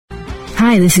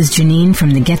Hi, this is Janine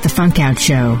from the Get the Funk Out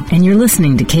Show, and you're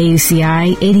listening to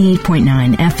KUCI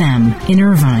 88.9 FM in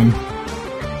Irvine.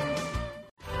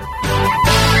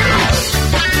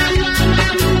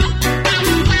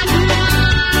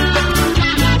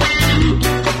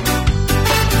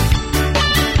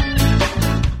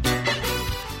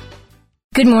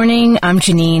 Good morning, I'm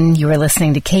Janine. You are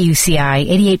listening to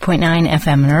KUCI 88.9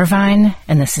 FM in Irvine,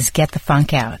 and this is Get the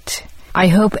Funk Out. I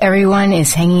hope everyone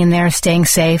is hanging in there, staying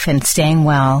safe, and staying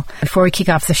well. Before we kick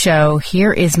off the show,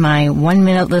 here is my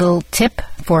 1-minute little tip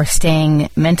for staying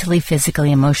mentally,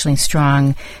 physically, emotionally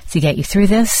strong to get you through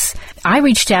this. I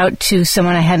reached out to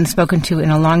someone I hadn't spoken to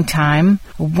in a long time,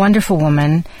 a wonderful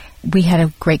woman. We had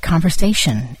a great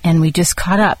conversation, and we just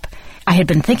caught up. I had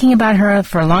been thinking about her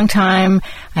for a long time.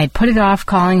 I had put it off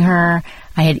calling her.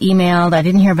 I had emailed. I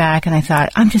didn't hear back, and I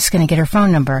thought, I'm just going to get her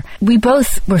phone number. We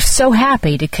both were so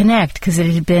happy to connect because it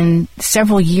had been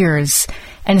several years,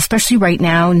 and especially right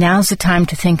now, now's the time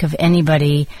to think of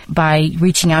anybody by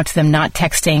reaching out to them, not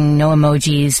texting, no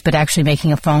emojis, but actually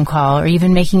making a phone call or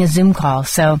even making a Zoom call.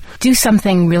 So do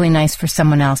something really nice for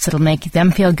someone else. It'll make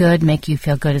them feel good, make you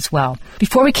feel good as well.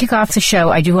 Before we kick off the show,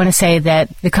 I do want to say that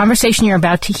the conversation you're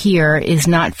about to hear is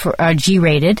not for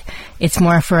G-rated. It's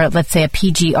more for, let's say, a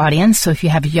PG audience. So if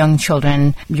you have young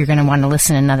children, you're going to want to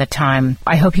listen another time.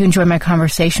 I hope you enjoy my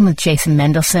conversation with Jason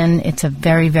Mendelson. It's a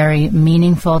very, very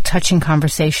meaningful, touching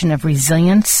conversation of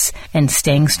resilience and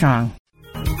staying strong.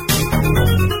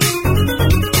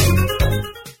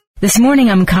 This morning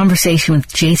I'm in conversation with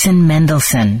Jason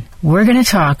Mendelson. We're going to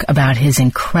talk about his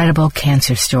incredible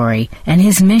cancer story and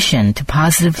his mission to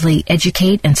positively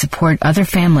educate and support other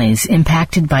families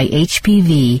impacted by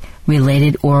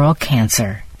HPV-related oral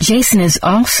cancer. Jason is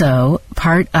also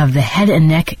part of the Head and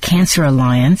Neck Cancer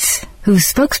Alliance,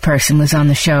 whose spokesperson was on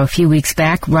the show a few weeks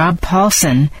back, Rob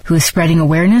Paulson, who is spreading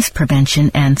awareness,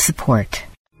 prevention, and support.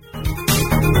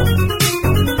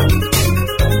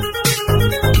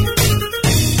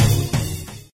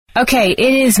 Okay, it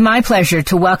is my pleasure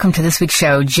to welcome to this week's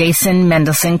show Jason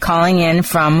Mendelson, calling in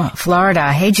from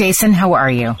Florida. Hey, Jason, how are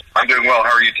you? I'm doing well.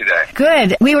 How are you today?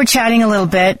 Good. We were chatting a little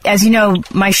bit. As you know,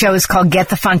 my show is called Get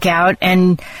the Funk Out,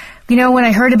 and you know, when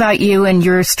I heard about you and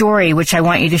your story, which I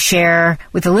want you to share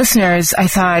with the listeners, I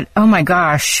thought, oh my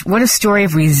gosh, what a story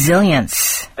of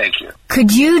resilience. Thank you.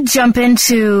 Could you jump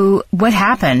into what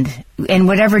happened in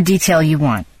whatever detail you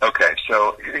want? Okay,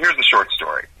 so here's the short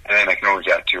story, and then I can always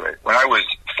add to it. When I was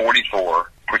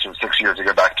 44, which was 6 years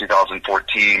ago, back in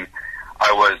 2014,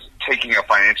 I was taking a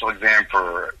financial exam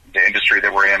for the industry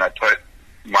that we're in. I put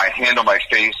my hand on my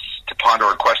face to ponder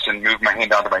a question, moved my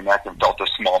hand down to my neck, and felt a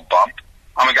small bump.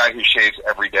 I'm a guy who shaves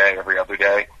every day, every other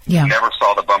day. Yeah. Never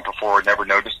saw the bump before, never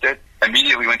noticed it.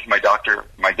 Immediately went to my doctor,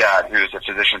 my dad, who's a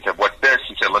physician, said, what's this?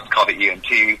 He said, let's call the ENT.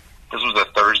 This was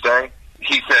a Thursday.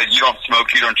 He said, you don't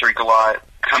smoke, you don't drink a lot.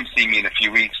 Come see me in a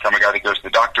few weeks. I'm a guy that goes to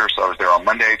the doctor, so I was there on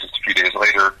Monday. Just a few days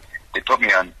later, they put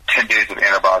me on 10 days of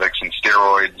antibiotics and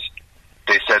steroids.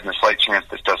 They said, in the slight chance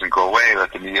this doesn't go away,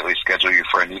 let's immediately schedule you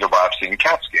for a needle biopsy and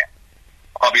CAT scan.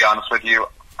 I'll be honest with you,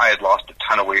 I had lost a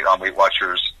ton of weight on Weight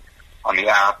Watchers on the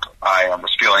app. I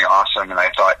was feeling awesome, and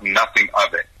I thought nothing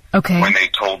of it. Okay. When they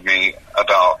told me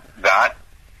about that,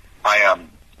 I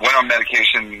went on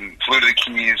medication, flew to the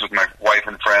Keys with my wife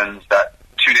and friends. That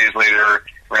 2 days later,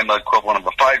 ran the equivalent of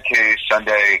a 5K.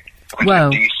 Sunday,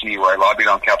 went to D.C., where I lobbied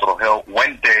on Capitol Hill.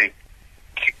 Wednesday,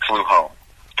 flew home.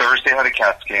 Thursday had a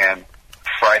CAT scan.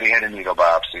 Friday had a needle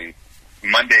biopsy.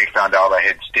 Monday found out I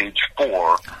had stage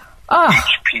 4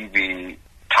 HPV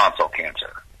tonsil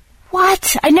cancer.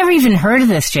 What? I never even heard of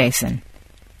this, Jason.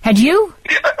 Had you?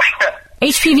 Yeah.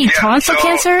 HPV tonsil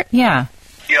cancer? Yeah.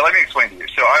 Yeah, let me explain to you.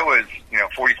 So I was,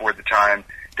 44 at the time.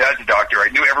 Dad's a doctor. I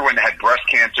knew everyone that had breast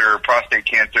cancer, prostate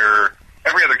cancer,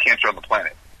 every other cancer on the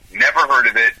planet. Never heard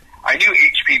of it. I knew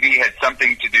HPV had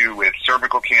something to do with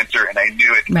cervical cancer, and I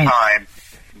knew at the time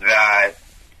that,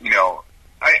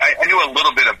 I knew a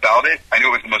little bit about it. I knew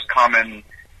it was the most common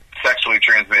sexually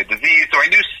transmitted disease, so I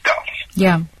knew stuff.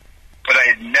 Yeah. But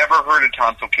I had never heard of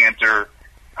tonsil cancer,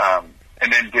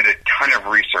 and then did a ton of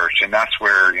research, and that's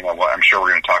where, what I'm sure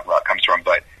we're going to talk about comes from.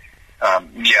 But,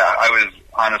 I was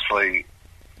honestly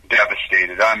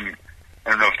devastated. I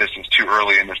don't know if this is too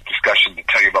early in this discussion to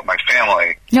tell you about my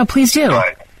family. No, please do.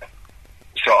 But,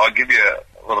 so I'll give you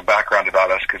a little background about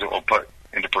us because it will put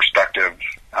into perspective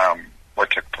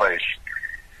what took place.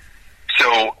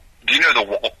 So, do you know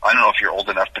I don't know if you're old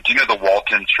enough, but do you know the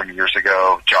Waltons from years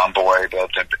ago? John Boy, they all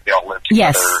lived together.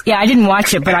 Yes. Yeah, I didn't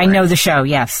watch it, but I know the show,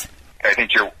 yes. I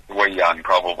think you're way young,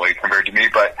 probably, compared to me,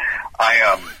 but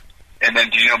and then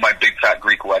do you know my big fat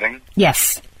Greek wedding?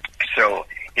 Yes. So,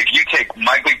 if you take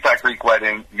My Big Fat Greek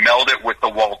Wedding, meld it with the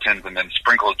Waltons, and then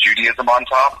sprinkle Judaism on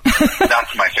top,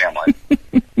 that's my family.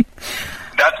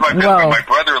 That's my family. Whoa. My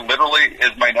brother literally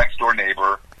is my next-door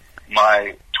neighbor.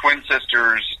 My twin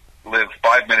sisters live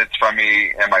 5 minutes from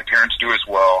me, and my parents do as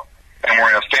well. And we're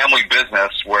in a family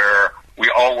business where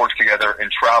we all work together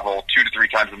and travel 2 to 3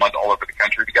 times a month all over the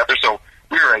country together. So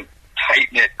we're a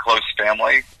tight-knit, close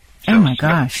family. So, oh, my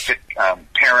gosh.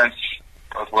 Parents,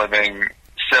 both living,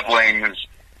 siblings,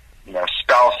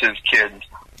 spouses, kids.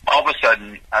 All of a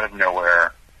sudden, out of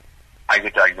nowhere, I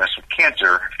get diagnosed with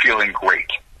cancer, feeling great.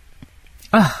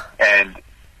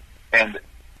 And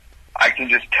I can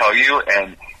just tell you,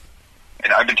 and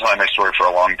I've been telling my story for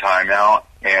a long time now,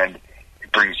 and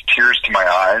it brings tears to my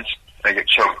eyes. I get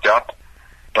choked up.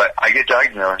 But I get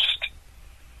diagnosed,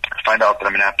 find out that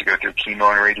I'm going to have to go through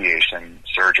chemo and radiation,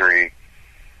 surgery,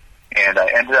 and I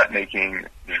ended up making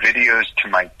videos to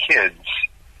my kids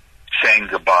saying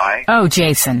goodbye. Oh,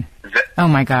 Jason. Oh,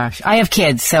 my gosh. I have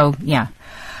kids, so, yeah.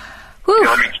 Whew.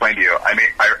 Let me explain to you.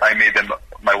 I made them,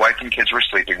 my wife and kids were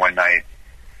sleeping one night,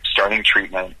 starting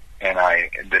treatment, and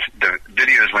the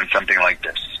videos went something like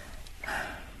this.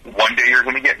 One day you're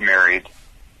going to get married.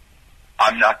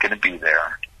 I'm not going to be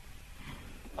there.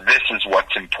 This is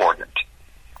what's important.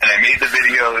 And I made the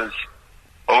videos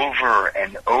over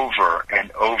and over and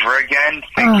over again,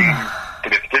 thinking that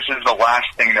if this is the last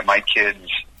thing that my kids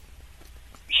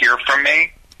hear from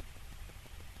me,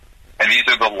 and these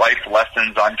are the life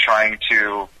lessons I'm trying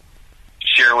to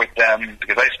share with them,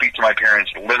 because I speak to my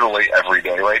parents literally every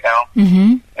day right now,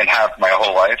 and have my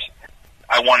whole life,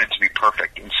 I want it to be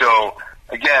perfect. And so,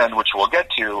 again, which we'll get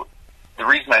to, the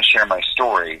reason I share my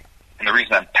story and the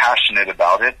reason I'm passionate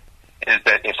about it is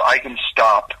that if I can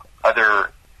stop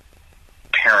other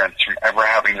parents from ever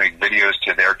having to make videos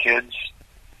to their kids,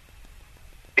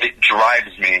 it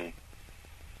drives me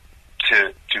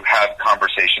to have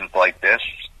conversations like this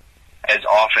as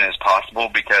often as possible,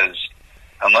 because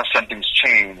unless something's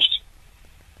changed,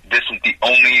 this is the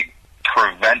only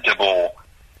preventable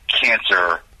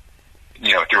cancer,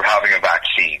 through having a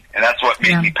vaccine. And that's what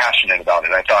made me passionate about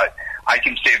it. I thought I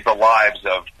can save the lives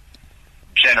of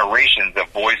generations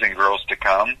of boys and girls to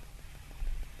come.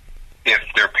 If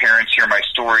their parents hear my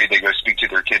story, they go speak to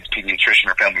their kid's pediatrician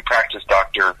or family practice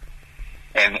doctor.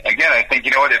 And again, I think,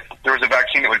 if there was a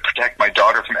vaccine that would protect my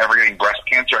daughter from ever getting breast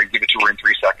cancer, I'd give it to her in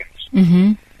 3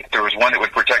 seconds. If there was one that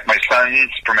would protect my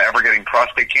sons from ever getting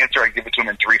prostate cancer, I'd give it to them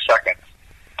in 3 seconds.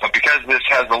 But because this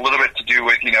has a little bit to do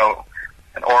with,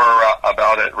 an aura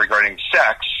about it regarding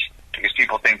sex, because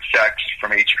people think sex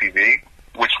from HPV,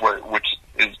 which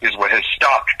is what has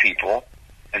stopped people.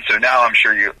 And so now I'm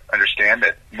sure you understand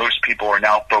that most people are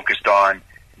now focused on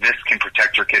this can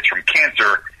protect your kids from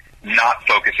cancer, not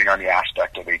focusing on the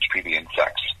aspect of HPV and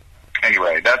sex.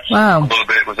 Anyway, that's a little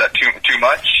bit. Was that too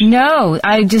much? No,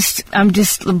 I'm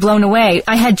just blown away.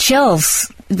 I had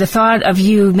chills. The thought of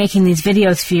you making these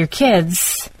videos for your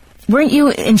kids. Weren't you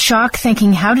in shock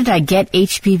thinking, how did I get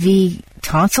HPV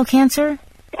tonsil cancer?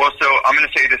 Well, so I'm going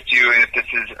to say this to you, and if this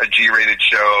is a G-rated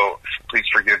show, please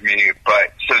forgive me.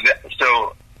 But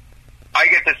so I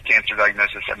get this cancer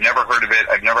diagnosis. I've never heard of it.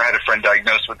 I've never had a friend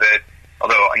diagnosed with it.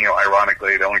 Although,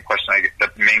 ironically, the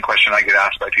main question I get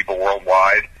asked by people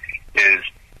worldwide is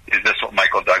this what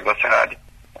Michael Douglas had?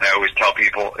 And I always tell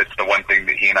people it's the one thing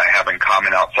that he and I have in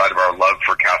common outside of our love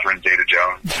for Catherine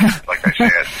Zeta-Jones. Like I say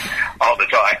it all the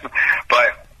time.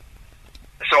 But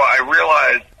so I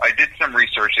realized I did some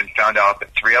research and found out that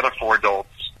 3 out of 4 adults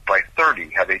by 30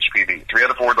 have HPV. 3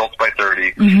 out of 4 adults by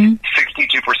 30,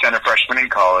 62% of freshmen in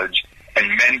college, and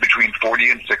men between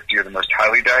 40 and 60 are the most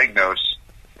highly diagnosed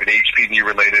with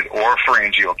HPV-related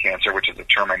oropharyngeal cancer, which is a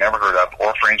term I never heard of,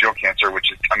 oropharyngeal cancer,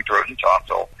 which is tongue, throat, and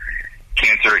tonsil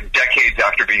cancer, decades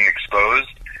after being exposed.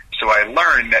 So I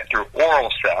learned that through oral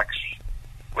sex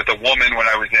with a woman when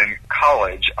I was in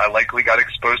college, I likely got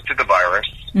exposed to the virus.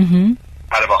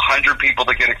 Out of 100 people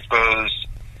that get exposed,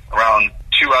 around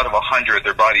 2 out of 100,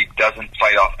 their body doesn't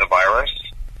fight off the virus,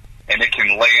 and it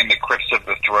can lay in the crypts of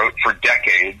the throat for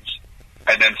decades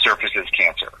and then surface as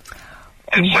cancer.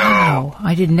 And wow,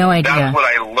 I had no idea. That's what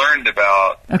I learned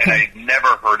about, and I'd never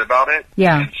heard about it.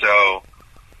 Yeah. And so,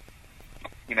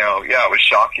 it was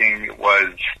shocking. It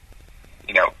was,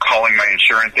 calling my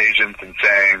insurance agents and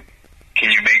saying, can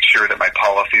you make sure that my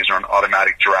policies are on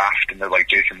automatic draft? And they're like,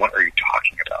 Jason, what are you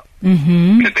talking about?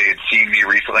 Because they had seen me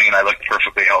recently, and I looked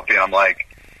perfectly healthy, and I'm like,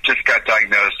 just got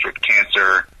diagnosed with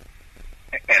cancer,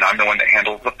 and I'm the one that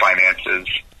handles the finances.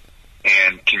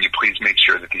 And can you please make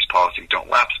sure that these policies don't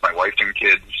lapse? My wife and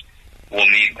kids will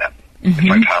need them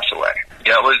if I pass away.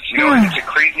 Yeah, it was, it's a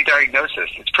crazy diagnosis.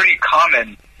 It's pretty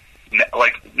common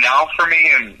like now for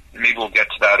me, and maybe we'll get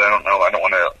to that. I don't know. I don't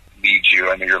want to lead you.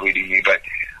 I know you're leading me, but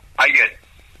I get,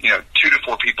 2 to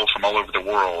 4 people from all over the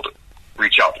world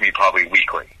reach out to me probably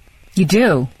weekly. You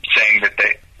do? Saying that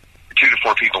 2 to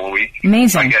 4 people a week.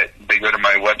 Amazing. They go to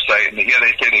my website and they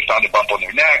say they found a bump on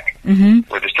their neck,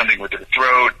 or there's something with their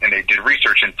throat, and they did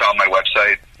research and found my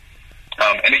website.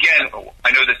 And again,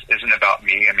 I know this isn't about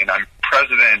me. I mean, I'm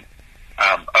president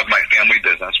of my family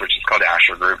business, which is called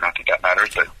Asher Group. Not that that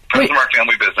matters, but president of our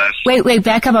family business. Wait,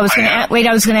 back up. I was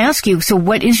going to ask you. So,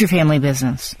 what is your family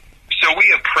business? So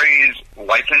we appraise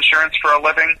life insurance for a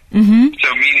living.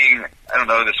 So meaning, I don't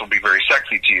know, this will be very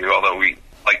sexy to you, although we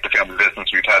like the family business.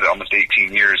 We've had it almost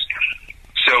 18 years.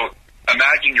 So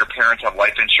imagine your parents have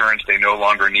life insurance. They no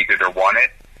longer need it or want it.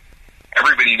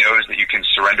 Everybody knows that you can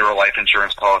surrender a life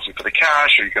insurance policy for the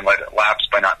cash, or you can let it lapse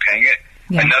by not paying it.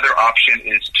 Yeah. Another option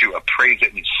is to appraise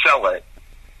it and sell it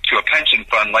to a pension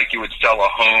fund like you would sell a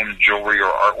home, jewelry, or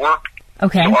artwork.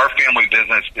 Okay. So our family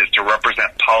business is to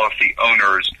represent policy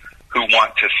owners who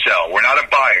want to sell. We're not a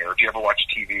buyer. If you ever watch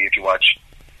TV, if you watch,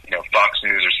 Fox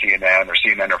News or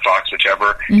CNN or Fox,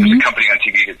 whichever, there's a company on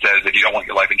TV that says, if you don't want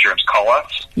your life insurance, call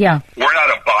us. Yeah. We're not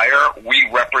a buyer. We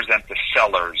represent the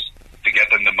sellers to get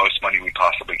them the most money we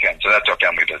possibly can. So that's our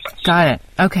family business. Got it.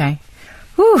 Okay.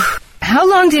 Whew. How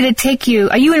long did it take you?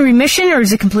 Are you in remission, or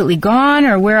is it completely gone,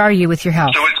 or where are you with your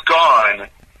health? So it's gone.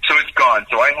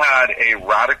 So I had a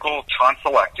radical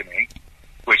tonsillectomy,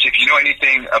 which if you know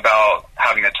anything about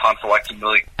having a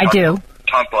tonsillectomy, I do.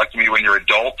 Tonsillectomy when you're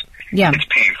adult, it's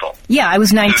painful. Yeah, I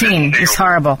was 19. It's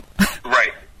horrible.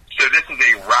 Right. So this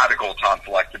is a radical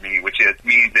tonsillectomy, which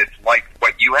means it's like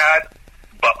what you had,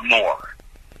 but more.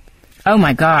 Oh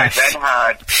my gosh. I then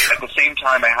had, at the same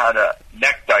time, I had a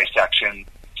neck dissection,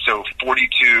 so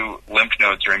 42 lymph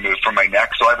nodes removed from my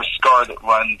neck. So I have a scar that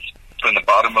runs from the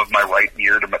bottom of my right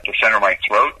ear to the center of my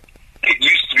throat. It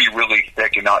used to be really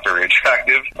thick and not very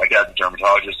attractive. My dad's a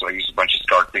dermatologist, so I used a bunch of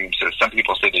scar cream. So some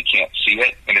people say they can't see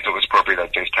it, and if it was appropriate,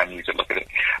 I'd FaceTime you could look at it.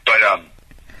 But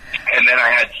and then I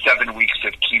had 7 weeks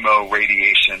of chemo,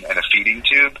 radiation, and a feeding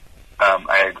tube.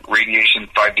 I had radiation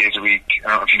 5 days a week. I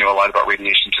don't know if you know a lot about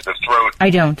radiation to the throat. I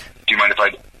don't. Do you mind if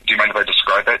I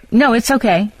describe it? No, it's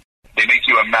okay. They make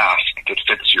you a mask that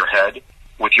fits your head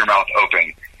with your mouth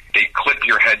open. They clip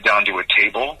your head down to a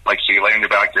table, like so you lay on your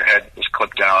back, your head is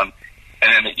clipped down,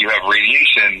 and then you have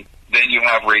radiation. Then you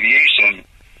have radiation,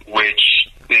 which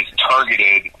is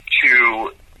targeted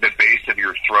to the base of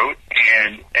your throat,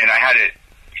 and I had it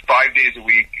 5 days a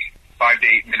week, 5 to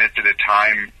 8 minutes at a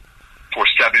time for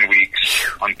 7 weeks.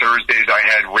 On Thursdays, I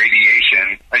had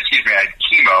I had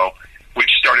chemo, which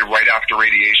started right after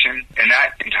radiation, and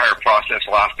that entire process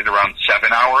lasted around 7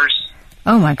 hours.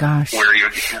 Oh my gosh! Where you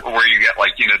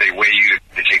get they weigh you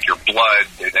to take your blood,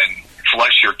 they then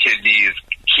flush your kidneys,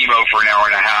 chemo for an hour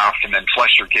and a half, and then flush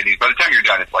your kidneys. By the time you're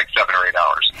done, it's like 7 or 8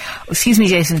 hours. Excuse me,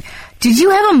 Jason. Did you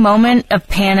have a moment of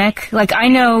panic? Like, I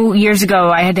know years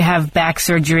ago I had to have back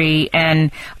surgery,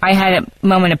 and I had a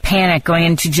moment of panic going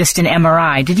into just an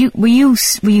MRI. Were you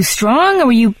strong, or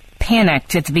were you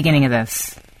panicked at the beginning of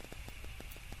this?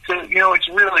 So, it's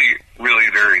really,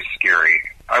 really very scary.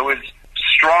 I was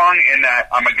strong in that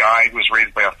I'm a guy who was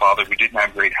raised by a father who didn't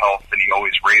have great health, and he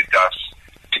always raised us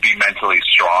to be mentally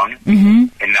strong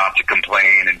and not to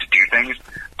complain and to do things.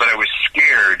 But I was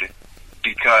scared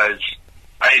because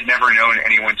I had never known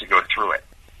anyone to go through it.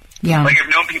 Yeah. Like, I've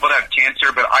known people to have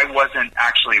cancer, but I wasn't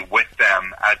actually with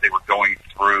them as they were going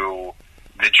through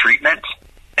the treatment.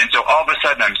 And so all of a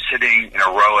sudden I'm sitting in a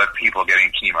row of people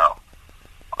getting chemo.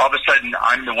 All of a sudden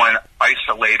I'm the one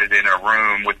isolated in a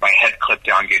room with my head clipped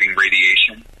down getting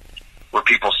radiation, where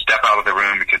people step out of the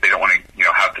room because they don't want to,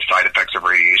 have the side effects of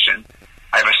radiation.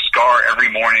 I have a scar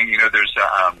every morning. There's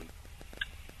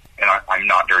and I'm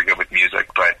not very good with music,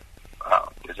 but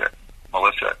is it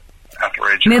Melissa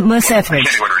Etheridge? Melissa Etheridge. I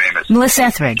can't think what her name is. Melissa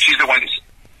Etheridge. She's the one.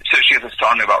 So she has a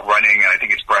song about running, and I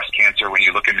think it's breast cancer. When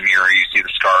you look in the mirror, you see the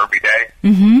scar every day.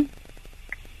 Mm-hmm.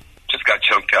 Just got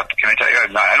choked up. Can I tell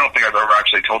you? I don't think I've ever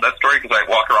actually told that story because I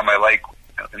walk around my leg,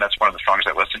 and that's one of the songs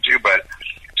I listen to. But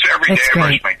so every day I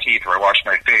brush my teeth or I wash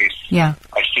my face. Yeah.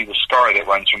 I see the scar that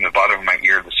runs from the bottom of my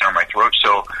ear to the center of my throat.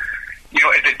 So,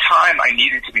 at the time I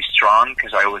needed to be strong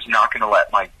because I was not going to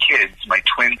let my kids, my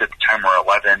twins at the time were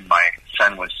 11, my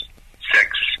son was 6.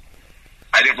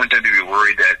 I didn't want them to be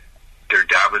worried that their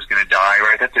dad was going to die,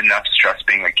 right? That's enough stress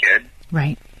being a kid.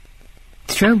 Right.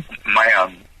 It's true.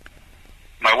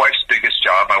 My wife's biggest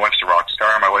job, my wife's a rock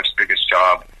star, my wife's biggest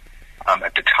job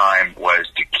at the time was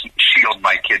to shield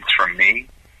my kids from me.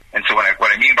 And so what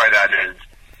I mean by that is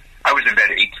I was in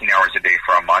bed 18 hours a day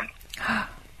for a month.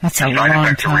 That's a long time. Side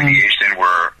effects of radiation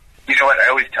were, You know what? I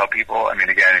always tell people, I mean,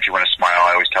 again, if you want to smile,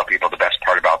 I always tell people the best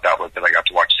part about that was that I got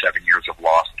to watch 7 years of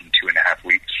Lost in 2.5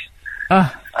 weeks,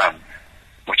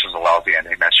 which was a lousy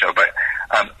ending of that show. But,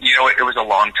 you know, it was a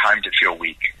long time to feel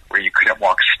weak, where you couldn't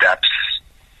walk steps,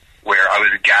 where I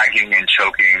was gagging and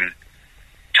choking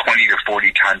 20 to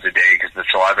 40 times a day because the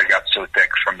saliva got so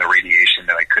thick from the radiation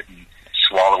that I couldn't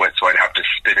swallow it, so I'd have to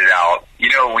spit it out. You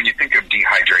know, when you think of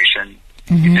dehydration,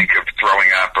 you think of throwing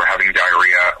up or having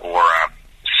diarrhea or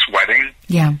sweating.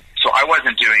 Yeah. So I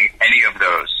wasn't doing any of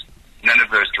those, none of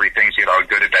those three things yet. I would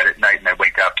go to bed at night and I'd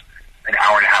wake up an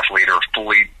hour and a half later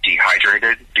fully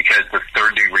dehydrated because the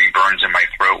third-degree burns in my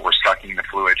throat were sucking the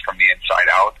fluid from the inside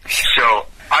out. So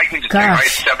I can just think, I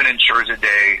had 7 Ensures a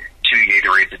day, 2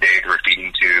 Gatorades a day through a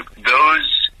feeding tube.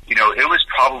 Those, you know, it was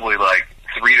probably like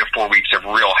 3 to 4 weeks of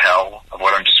real hell of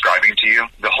what I'm describing to you.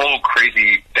 The whole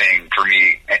crazy thing for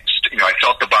me, you know, I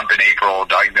felt the bump in April,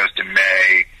 diagnosed in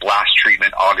May, last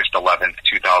treatment August 11th,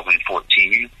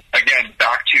 2014. Again,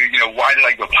 back to, you know, why did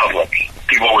I go public?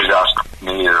 People always ask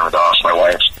me or ask my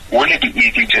wife, wouldn't it be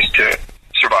easy just to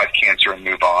survive cancer and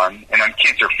move on? And I'm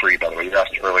cancer-free, by the way. You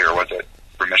asked earlier, was it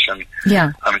remission?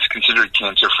 Yeah. It's considered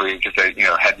cancer-free because they, you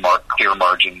know, had clear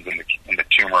margins in the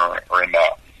tumor or in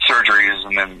the surgeries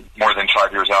and then more than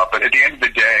 5 years out. But at the end of the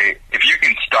day, if you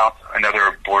can stop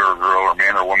another boy or girl or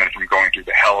man or woman from going through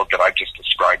the hell that I've just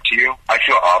described to you, I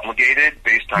feel obligated,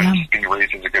 based on just being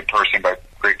raised as a good person by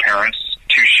great parents,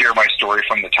 to share my story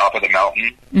from the top of the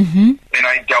mountain. Mm-hmm. And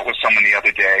I dealt with someone the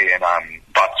other day in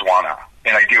Botswana,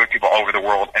 and I deal with people all over the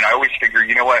world, and I always figure,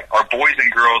 you know what, are boys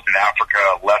and girls in Africa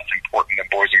less important than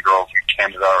boys and girls in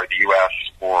Canada or the U.S.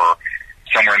 or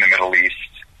somewhere in the Middle East?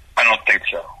 I don't think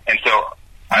so. And so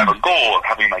I have a goal of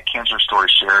having my cancer story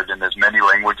shared in as many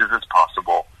languages as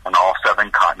possible on all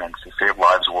 7 continents to save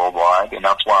lives worldwide. And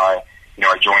that's why, you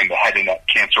know, I joined the Head and Neck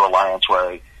Cancer Alliance,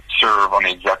 where I serve on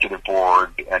the executive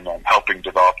board and I'm helping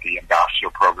develop the ambassador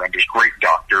program. There's great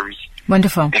doctors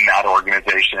Wonderful. In that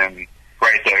organization.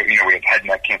 Right there, you know, we have Head and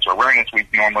Neck Cancer Awareness Week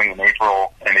normally in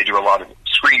April, and they do a lot of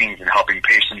screenings and helping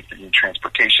patients that need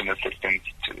transportation assistance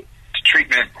to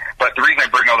treatment. But the reason I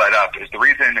bring all that up is the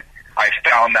reason I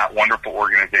found that wonderful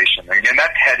organization. And again,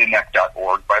 that's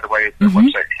headandneck.org, by the way. It's the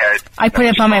website, Head. I put it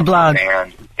up on my blog.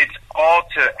 And it's all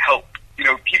to help, you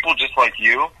know, people just like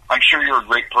you. I'm sure you're a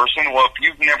great person. Well, if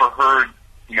you've never heard,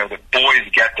 you know, that boys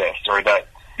get this, or that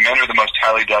men are the most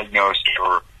highly diagnosed,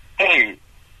 or, hey,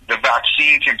 the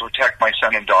vaccine can protect my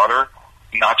son and daughter,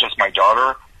 not just my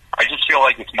daughter, I just feel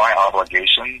like it's my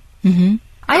obligation. Mm-hmm.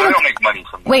 I don't make money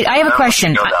from this. Wait, I have a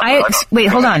question. Wait,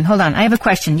 hold on. I have a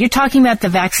question. You're talking about the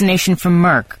vaccination from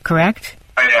Merck, correct?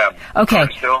 I am. Okay.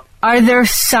 Are there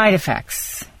side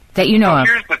effects that you know of?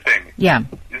 Here's the thing. Yeah.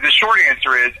 The short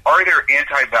answer is, are there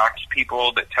anti-vax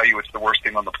people that tell you it's the worst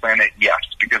thing on the planet? Yes,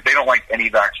 because they don't like any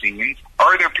vaccines.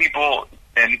 Are there people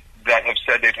that have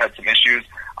said they've had some issues?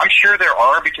 I'm sure there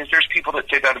are, because there's people that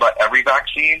say that about every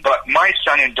vaccine. But my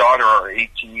son and daughter are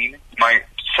 18. My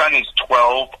son is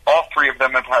 12. All 3 of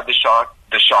them have had the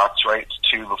shots, right?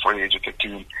 2 before the age of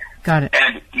 15. Got it.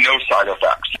 And no side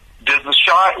effects.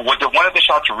 Would one of the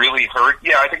shots really hurt?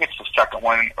 Yeah, I think it's the second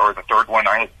one or the third one.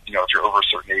 If you're over a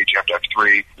certain age, you have to have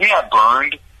 3. Yeah,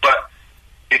 burned. But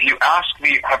if you ask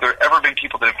me, have there ever been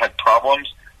people that have had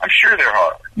problems? I'm sure there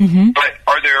are. Mm-hmm. But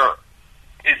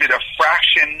is it a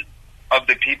fraction of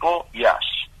the people? Yes.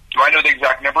 Do I know the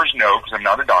exact numbers? No, because I'm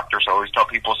not a doctor, so I always tell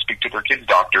people speak to their kids'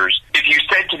 doctors. If you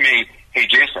said to me, hey,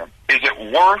 Jason, is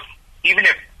it worth, even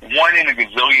if 1 in a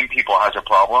gazillion people has a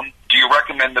problem, do you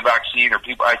recommend the vaccine? Or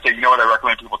people, I say, you know what, I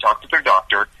recommend people talk to their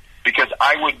doctor, because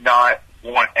I would not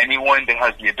want anyone that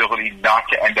has the ability not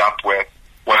to end up with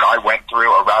what I went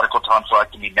through, a radical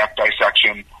tonsillectomy, neck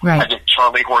dissection. Right. I get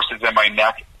Charlie horses in my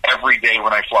neck every day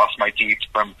when I floss my teeth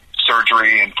from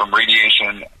surgery and from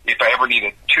radiation. If I ever need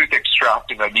a tooth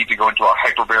extracted, I need to go into a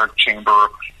hyperbaric chamber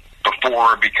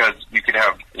before, because you could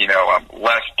have,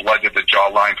 less blood to the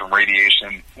jawline from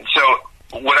radiation. So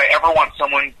would I ever want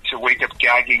someone to wake up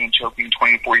gagging and choking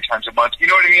 20, 40 times a month? You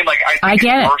know what I mean? Like, I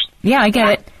get it. Yeah, I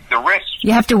get it. The risk.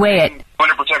 You have to weigh it. You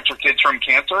want to protect your kids from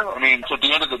cancer? I mean, so at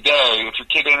the end of the day,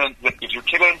 if your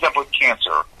kid ends up with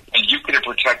cancer and you could have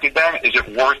protected them, is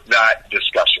it worth that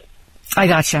discussion? I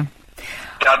gotcha.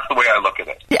 That's the way I look at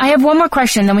it. I have one more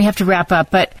question, then we have to wrap up.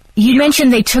 But you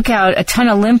mentioned they took out a ton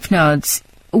of lymph nodes.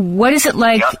 What is it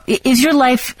like? Yep. Is your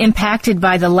life impacted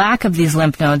by the lack of these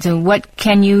lymph nodes, and what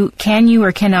can you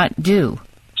or cannot do?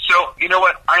 So, you know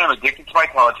what? I am addicted to my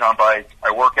Peloton bike.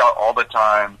 I work out all the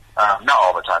time. Not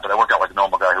all the time, but I work out like a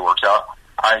normal guy who works out.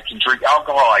 I can drink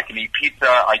alcohol. I can eat pizza.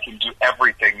 I can do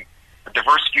everything. But the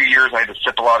first few years, I had to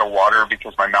sip a lot of water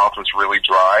because my mouth was really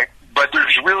dry. But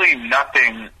there's really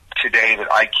nothing today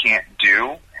that I can't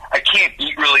do. I can't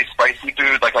eat really spicy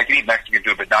food. Like, I can eat Mexican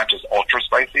food, but not just ultra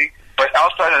spicy. But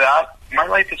outside of that, my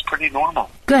life is pretty normal.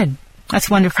 Good. That's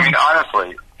wonderful. I mean,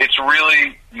 honestly, it's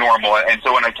really normal. And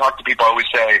so when I talk to people, I always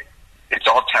say it's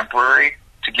all temporary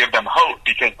to give them hope,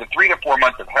 because the 3 to 4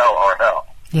 months of hell are hell.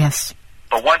 Yes.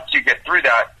 But once you get through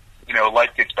that, you know, life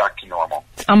gets back to normal.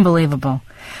 It's unbelievable.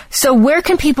 So where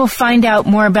can people find out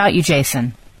more about you,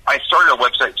 Jason? I started a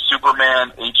website,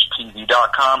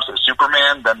 supermanhpv.com. So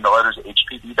Superman, then the letters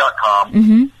hpv.com.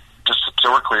 Mm-hmm. Just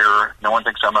so we're clear, no one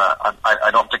thinks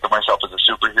I don't think of myself as a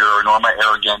superhero, nor am I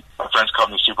arrogant. My friends call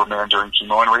me Superman during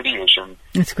chemo and radiation.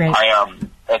 That's great. I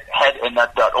am at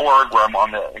headandnet.org, where I'm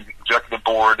on the executive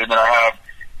board, and then I have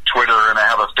Twitter, and I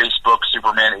have a Facebook,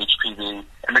 Superman HPV.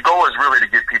 And the goal is really to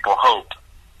give people hope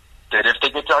that if they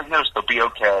get diagnosed, they'll be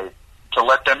okay, to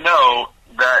let them know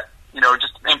that, you know,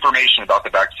 just information about the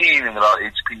vaccine and about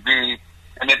HPV,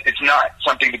 and it's not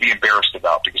something to be embarrassed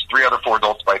about, because 3 out of 4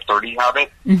 adults by 30 have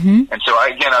it. Mm-hmm. And so,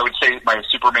 I would say my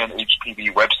Superman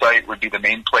HPV website would be the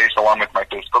main place, along with my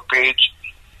Facebook page.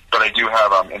 But I do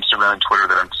have Instagram and Twitter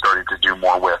that I'm starting to do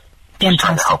more with. Fantastic.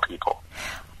 Trying to help people.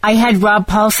 I had Rob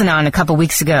Paulson on a couple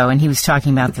weeks ago, and he was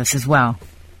talking about this as well.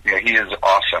 Yeah, he is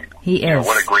awesome. He is. You know,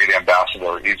 what a great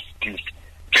ambassador. He's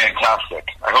fantastic.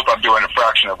 I hope I'm doing a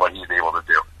fraction of what he's able to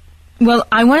do. Well,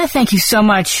 I want to thank you so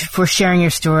much for sharing your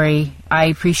story. I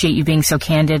appreciate you being so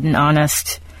candid and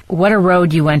honest. What a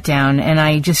road you went down, and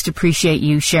I just appreciate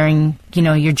you sharing, you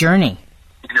know, your journey.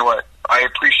 You know what? I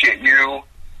appreciate you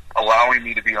allowing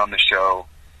me to be on the show.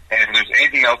 And if there's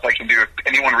anything else I can do, if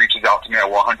anyone reaches out to me, I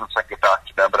will 100% get back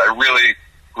to them. But I really,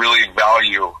 really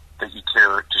value that you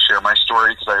care to share my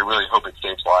story, because I really hope it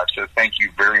saves lives. So thank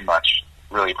you very much.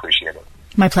 Really appreciate it.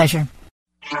 My pleasure.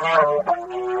 Wow.